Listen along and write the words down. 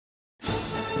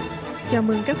Chào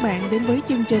mừng các bạn đến với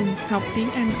chương trình học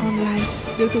tiếng Anh online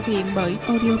được thực hiện bởi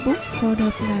Audiobook for the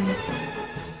Blind.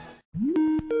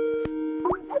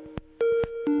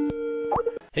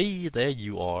 Hey, there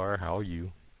you are. How are you?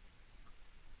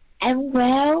 I'm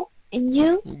well, and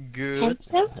you? Good.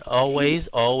 Handsome?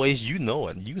 Always. You know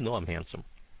it. You know I'm handsome.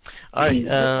 All right.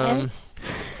 Yeah.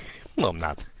 No, I'm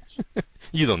not.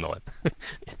 You don't know it.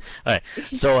 All right.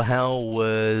 So, how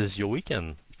was your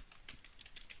weekend?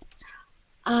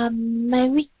 My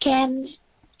weekend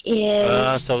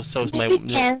is My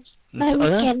my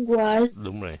weekend was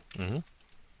đúng rồi.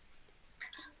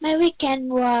 my weekend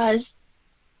was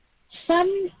fun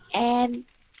and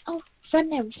fun.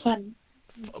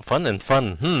 Fun and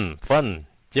fun. Fun.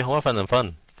 Chứ không phải fun and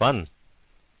fun. Fun.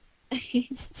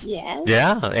 Yes.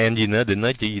 Yeah. And gì nữa? Định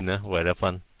nói chữ gì nữa? Ngoài ra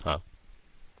fun. Hả?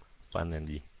 Fun and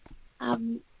gì?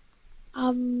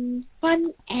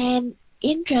 Fun and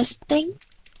interesting.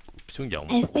 Xuống giọng.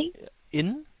 I think.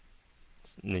 In.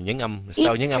 Này nhấn âm.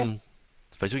 Sau nhấn âm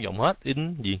phải xuống giọng hết.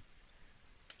 In gì?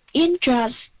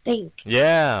 Interesting.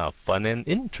 Yeah, fun and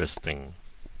interesting.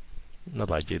 Nó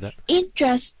lại chữ đó.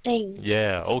 Interesting.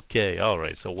 Yeah, okay,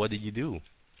 alright. So what did you do?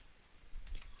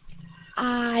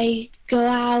 I go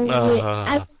out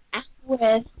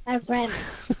with my friends.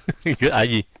 Good.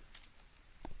 Gì?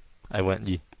 I went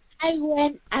gì? I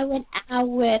went out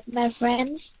with my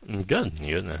friends. Good.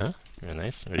 Very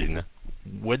nice.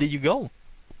 Where did you go?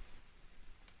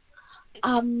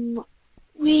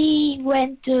 We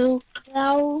went to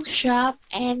clothes shop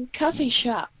and coffee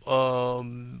shop.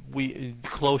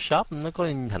 Close shop nó có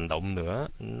hành động nữa,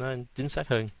 nó chính xác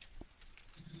hơn.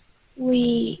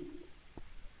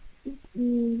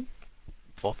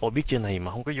 Phỏ biết trên này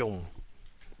mà không có dùng.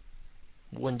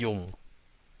 Quên dùng.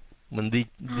 Mình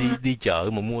đi chợ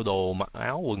mà mua đồ mặc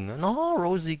áo quần đó. Nó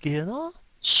Rosie kìa nó.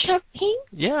 Shopping?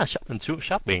 Yeah, shopping.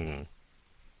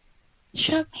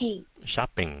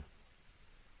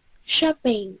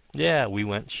 Shopping. Yeah, we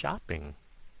went shopping.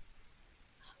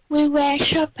 We were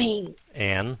shopping.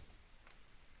 And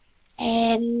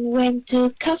went to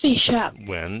coffee shop.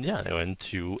 I went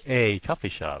to a coffee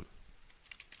shop.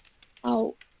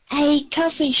 Oh, a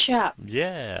coffee shop.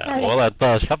 Yeah. Sorry. Well, at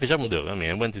the coffee shop không được. I mean,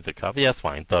 I went to the coffee. That's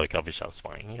fine. The coffee shop's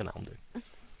fine. Cái nào không được.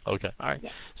 Okay. All right.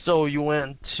 Yeah. So you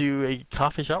went to a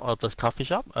coffee shop. At the coffee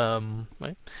shop.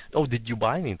 Right. Oh, did you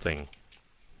buy anything?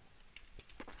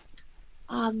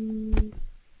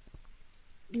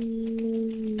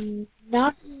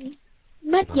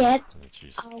 Not yet.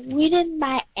 We didn't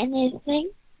buy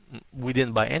anything. We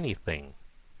didn't buy anything.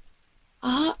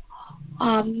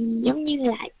 Giống như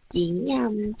là chỉ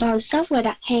vào shop và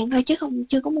đặt hàng thôi chứ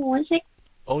chưa có mua hết sách.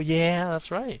 Oh yeah,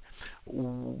 that's right.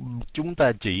 Chúng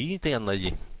ta chỉ tiếng Anh là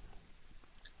gì?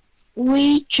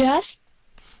 We just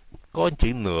có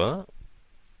chữ nữa.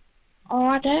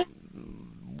 Order.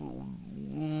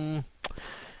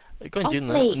 Có chữ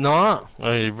nữa. Nó.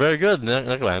 Very good.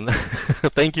 Các bạn.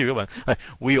 Thank you các bạn.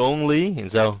 We only.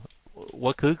 So,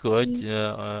 quá khứ của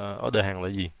order hàng là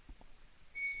gì?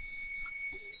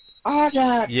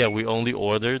 Ordered. Yeah, we only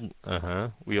ordered.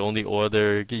 We only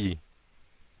ordered cái gì?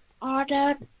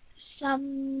 Ordered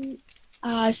something.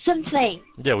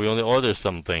 Yeah, we only ordered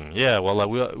something. Yeah, well,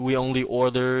 we only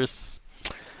orders.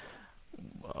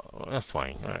 That's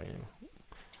fine. All right.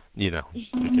 You know.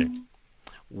 Okay.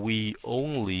 We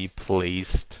only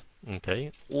placed.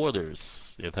 Okay.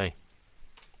 Orders. Vậy thôi.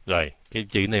 Rồi, cái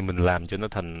chữ này mình làm cho nó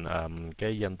thành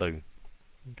cái danh từ.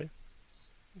 Okay.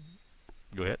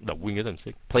 Go ahead, đọc nguyên cái làm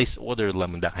xích. Place order là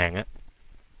mình đặt hàng á.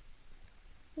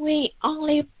 We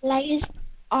only place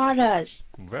orders.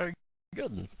 Very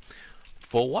good.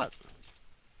 For what?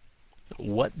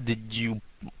 What did you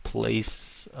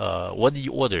place? What did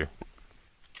you order?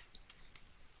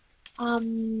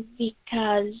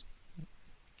 Because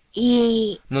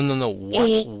No.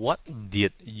 What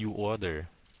did you order?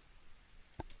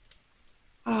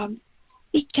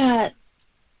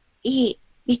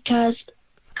 Because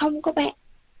không có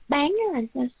bán là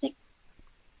sao xích?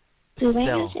 Từ bán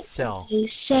nó sẽ từ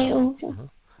sell.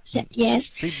 Yes.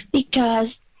 See,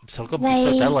 because sao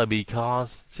trả lời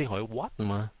because? Xin hỏi what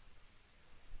mà.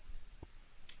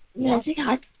 Là xin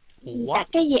hỏi đặt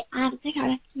cái gì? Xin hỏi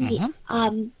đặt cái gì?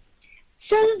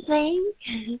 Something.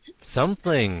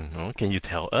 Something. Oh, can you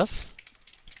tell us?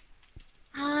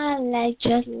 Like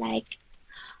just like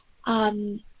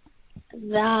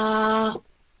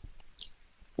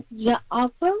the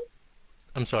album.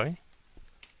 I'm sorry.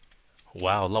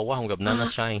 Wow, lâu quá không gặp Nana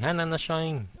Shine. Hi Nana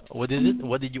Shine. What is it?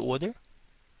 What did you order?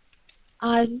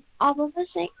 Album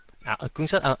sách. Cuốn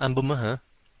sách album á hả?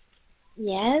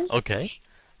 Yes. Okay.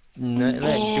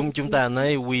 Chúng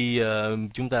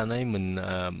ta nói mình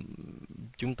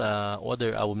chúng ta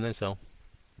order album nói sao?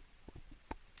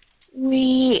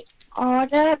 We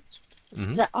ordered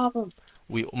the album.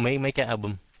 We mấy cái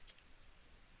album?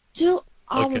 2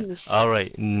 Okay. albums.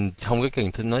 Alright. Không có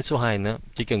cần nói số 2 nữa.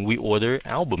 Chỉ cần we order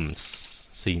albums.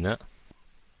 Gì nữa?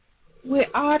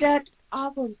 We ordered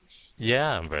albums.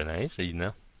 Yeah, very nice. Gì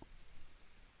nữa?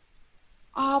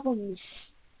 Albums.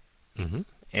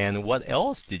 And what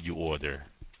else did you order?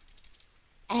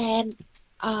 And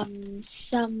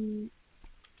some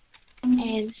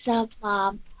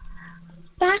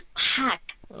backpack.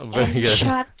 Very and good.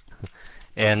 shirt.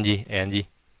 And gì?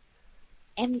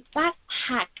 And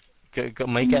backpack. Có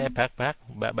mấy cái backpack?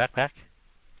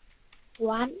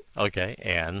 One. Okay,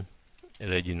 and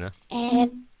rồi gì nữa?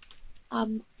 And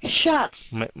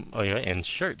shirts. Oh yeah, and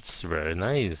shirts. Very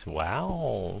nice.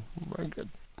 Wow, very good.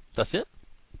 That's it?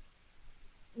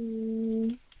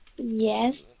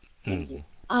 Yes.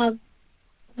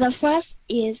 The first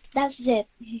is that's it.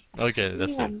 Okay,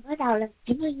 that's it. Mới đầu là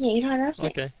chỉ có vậy thôi đó.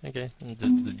 Okay.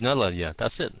 Nó là yeah,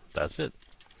 that's it.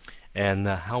 And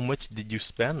how much did you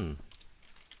spend?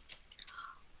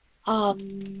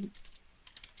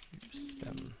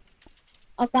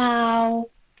 About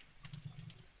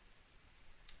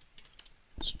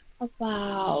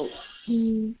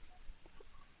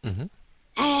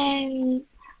and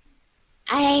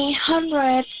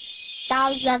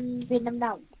 800,000 Việt Nam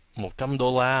đồng.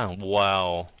 $100.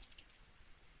 Wow.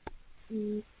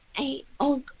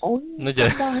 Nó chơi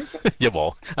dạ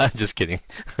bộ. Just kidding.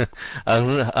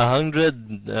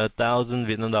 100,000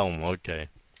 Việt Nam đồng. Okay.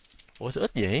 Ủa sao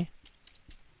ít vậy?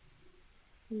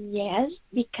 Yes,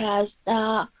 because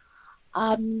the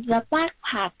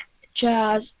backpack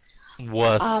was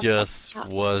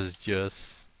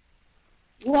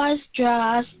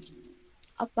just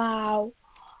about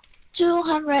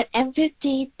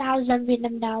 250,000 Việt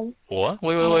Nam đồng. Ủa?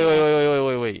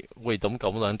 Wait, tổng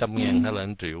cộng là 100.000 hay là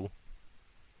 1 triệu?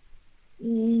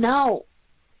 No,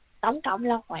 tổng cộng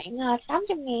là khoảng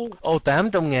 800.000.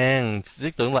 800.000.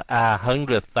 Giết tưởng là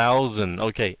 100,000.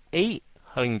 Okay,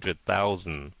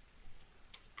 800,000.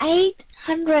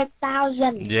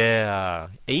 800,000. Yeah,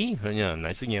 ý thôi nha,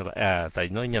 nãy sức nghe là tại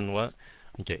nói nhanh quá.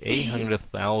 Okay,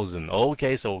 800,000.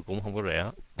 Okay, so cũng không có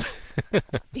rẻ.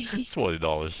 It's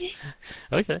 $40.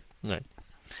 Okay, right.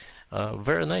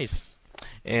 Very nice.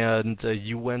 And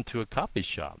you went to a coffee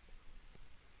shop.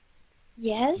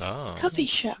 Yes, coffee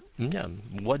shop. Yeah.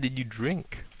 What did you drink?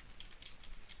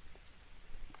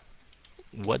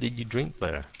 What did you drink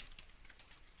there?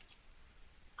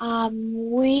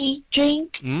 We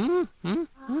drank.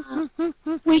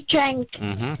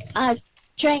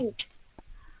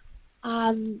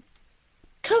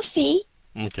 Coffee.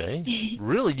 Okay.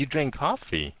 Really, you drank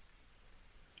coffee?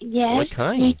 Yes. What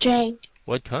kind? We drank.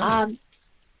 What kind?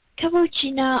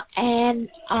 Cappuccino and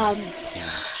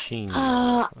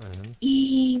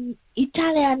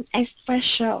Italian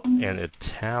espresso. And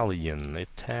Italian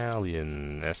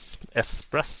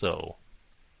espresso.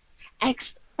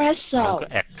 Espresso. Không có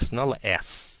X, nó là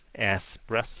S.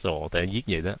 Espresso, tại viết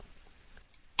vậy đó.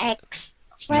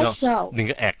 Espresso. Đừng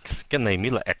có X, cái này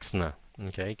mới là X nè.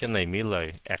 Okay, cái này mới là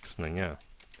X nè nha.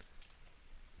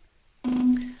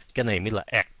 Cái này mới là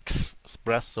X,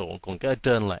 espresso, còn cái ở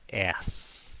trên là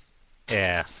S.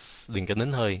 Đừng có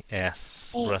nín hơi.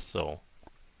 Espresso.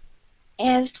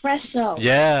 Espresso.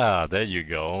 Yeah, there you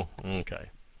go. Okay.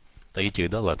 Tại cái chữ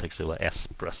đó là thật sự là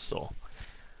espresso.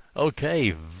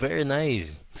 Okay, very nice.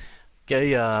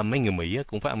 Cái mấy người Mỹ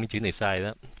cũng phát âm cái chữ này sai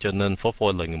đó, cho nên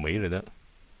Phôi là người Mỹ rồi đó.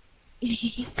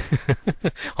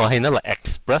 Họ hay nói là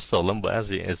espresso lắm, but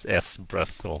actually it's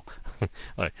espresso.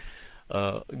 Right.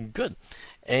 Good.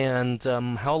 And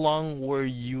how long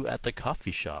were you at the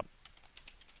coffee shop?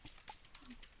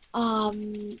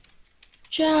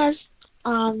 Just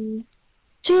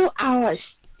 2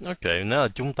 hours. Okay, nếu là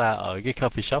chúng ta ở cái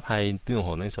coffee shop 2 tiếng đồng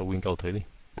hồ nữa, sao nguyên câu thử đi.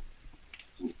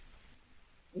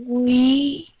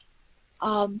 We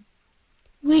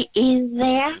in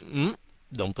there.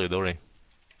 Động từ đâu rồi?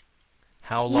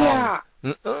 How long?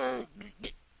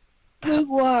 We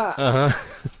were.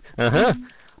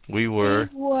 We were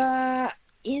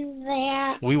in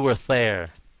there. We were there.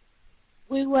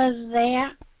 We were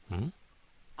there.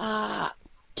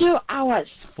 2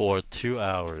 hours. For 2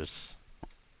 hours.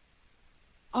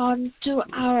 On 2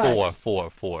 hours. Four.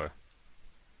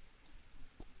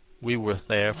 We were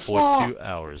there for 2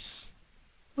 hours.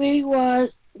 We were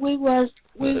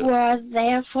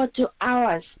there for 2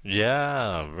 hours.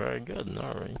 Yeah, very good.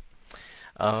 All right.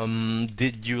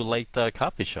 Did you like the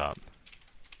coffee shop?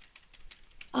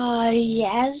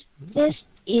 Yes. This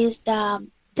is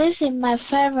my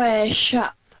favorite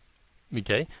shop.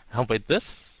 Okay. How about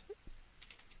this?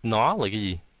 Nó là cái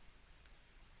gì?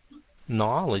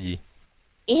 Nó là gì?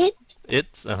 It.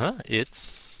 It's,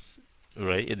 it's,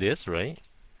 right, it is, right?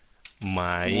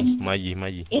 My gì?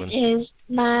 It is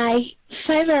my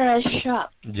favorite shop.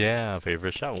 Yeah,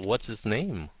 favorite shop. What's its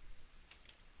name?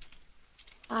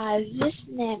 This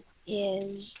name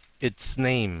is... Its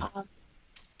name.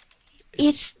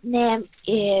 Its name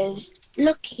is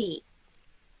Lucky.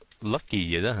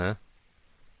 Lucky vậy đó hả?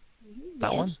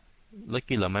 That Yes. one?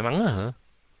 Lucky là may mắn hả?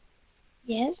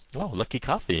 Yes. Oh, Lucky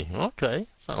Coffee. Okay,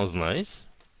 sounds nice.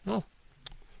 Oh.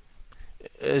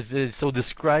 So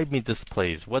describe me this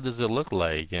place. What does it look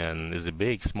like? And is it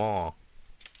big, small?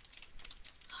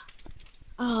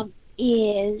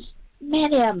 Is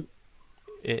medium.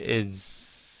 It's...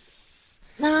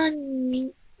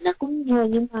 Nó cũng vừa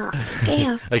nhưng mà cái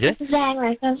okay. không gian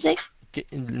là sao xích? Cái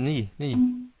gì?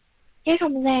 Cái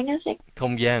không gian nó xích.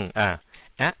 Không gian.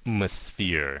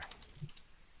 Atmosphere.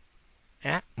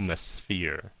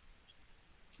 Atmosphere.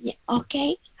 Yeah,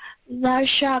 okay. The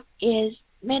shop is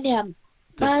medium.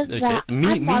 But Okay.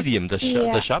 Medium.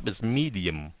 The shop is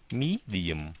medium.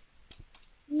 Medium.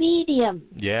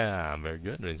 Yeah, very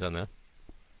good. Rồi sao nữa?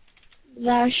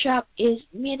 The shop is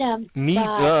medium.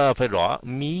 Phải rõ.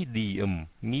 Medium.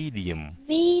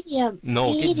 No,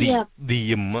 medium. cái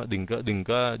dium á,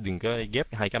 đừng có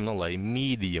ghép hai cái âm nó lại.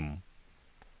 Medium.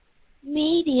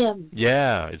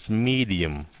 Yeah, it's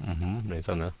medium. Rồi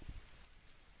sao nữa?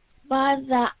 But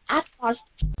the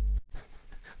atmosphere...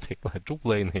 Thiệt là Trúc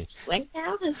Lê này. Quảng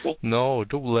cáo thôi xích. No,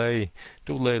 Trúc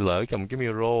Lê lỡ cầm cái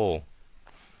micro.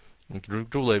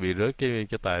 Trúc Lê bị rớt cái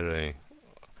tay rồi.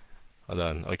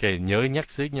 Ok, nhớ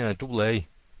nhắc xíu nha Trúc Lê.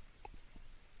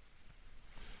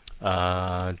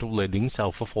 Trúc Lê đứng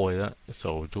sau phá phôi đó. So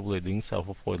Trúc Lê đứng sau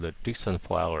phá phôi là Trích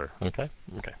Sunflower. Okay.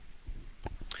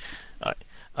 Alright.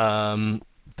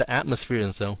 The atmosphere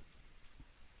and so.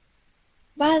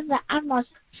 But the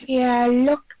atmosphere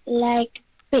look like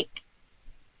big.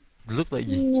 Look like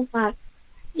gì? Nhưng mà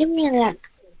giống như là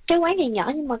cái quán thì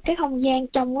nhỏ nhưng mà cái không gian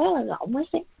trong rất là rộng á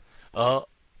xích.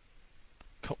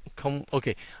 Không, ok.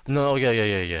 No, ok,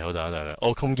 hold on.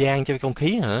 Không gian chứ không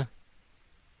khí hả?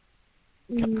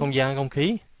 Không gian, không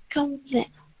khí? Không gian.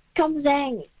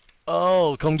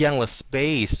 Không gian là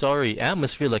space, sorry.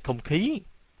 Atmosphere là không khí.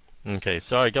 Ok,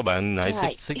 sorry các bạn, nãy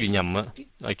xích bị nhầm á.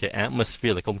 Ok,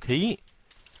 atmosphere là không khí.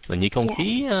 Là như không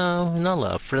khí nó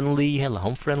là friendly hay là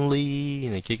không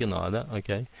friendly này kia cái nọ đó.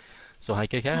 Ok. So hai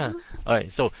cái khác ha.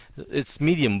 Alright, so it's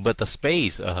medium but the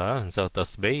space, so the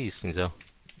space, so.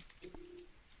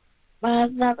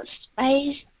 But the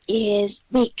space is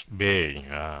big. Big,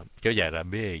 kéo dài là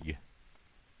big.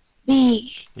 Big.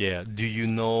 Yeah, do you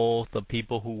know the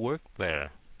people who work there?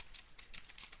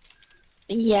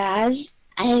 Yes,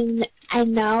 I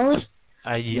know.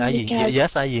 Ai gì?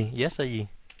 Yes, ai gì?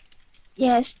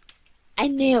 Yes, I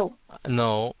knew.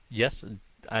 No, yes,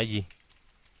 ai gì?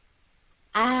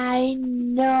 I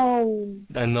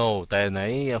know. Tại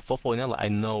nãy phó phôi nó là I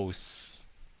knows.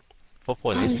 Phó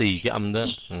phôi nãy xì cái âm đó.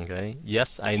 Okay.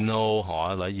 Yes, I know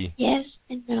họ là gì? Yes,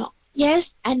 I know.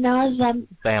 Yes, I know them.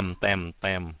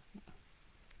 Them.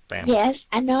 Yes,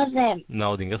 I know them.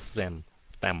 No, đừng có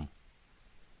them.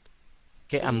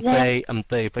 Cái âm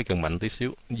T phải cần mạnh tí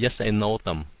xíu. Yes, I know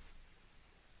them.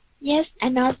 Yes, I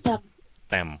know them.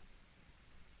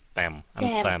 Them.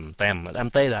 Âm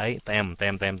T lại. Them.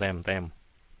 Them.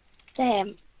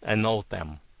 I know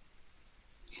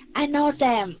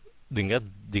them. Đừng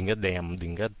có đèm,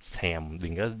 đừng có thèm,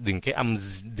 đừng cái âm,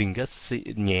 đừng có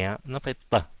nhẹ, nó phải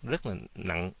rất là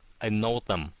nặng. I know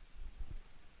them.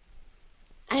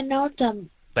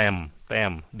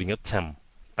 Them, đừng có them.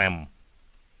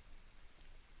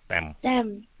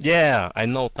 Yeah, I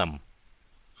know them.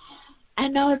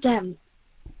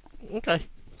 Ok,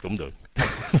 cũng được.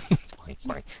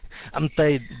 Fine. Âm T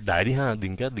đại đi ha,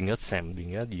 đừng có thèm,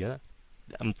 đừng có gì đó.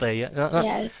 Âm T á, nó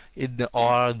in the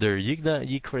order viết đó,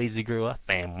 viết crazy girl á,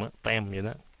 tem vậy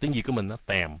đó. Tiếng Việt của mình nó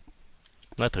tem.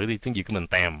 Nói thử đi, tiếng Việt của mình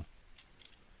tem.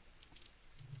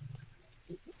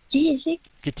 Chữ gì xí?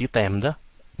 Cái chữ tem đó.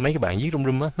 Mấy cái bạn viết trong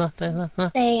room á, nó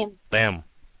tem.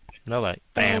 Nó lại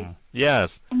tem.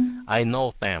 Yes, I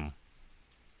know them.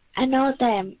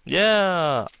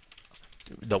 Yeah.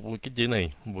 Đọc cái chữ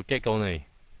này, một cái câu này.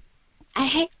 I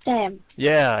hate them.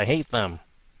 Yeah, I hate them.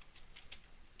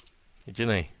 Cái chữ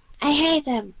này. I hate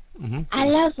them. I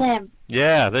love them.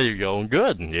 Yeah, there you go.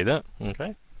 Good. Vậy đó.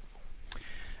 Okay.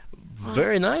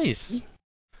 Very nice.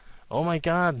 Oh my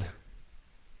God.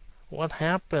 What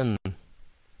happened?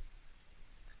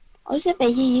 Ủa sẽ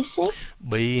bị gì vậy sếp?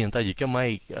 Bị người ta vì cái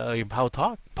may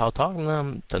Paltalk nó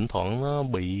thỉnh thoảng nó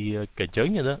bị cà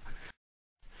chớn vậy đó.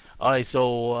 Alright, so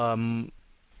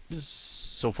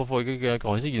So Phôi Phôi cái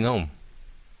câu hỏi gì không?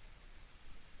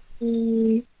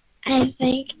 I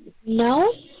think no.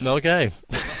 Okay.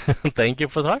 Thank you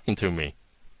for talking to me.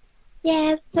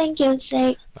 Yeah, thank you,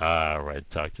 Zach. Alright,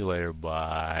 talk to you later.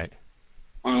 Bye.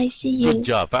 Bye, see you. Good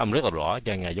job, phát âm rất là rõ,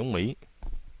 cho ngày giống Mỹ.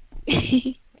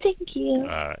 Thank you.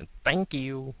 Thank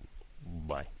you.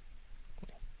 Bye.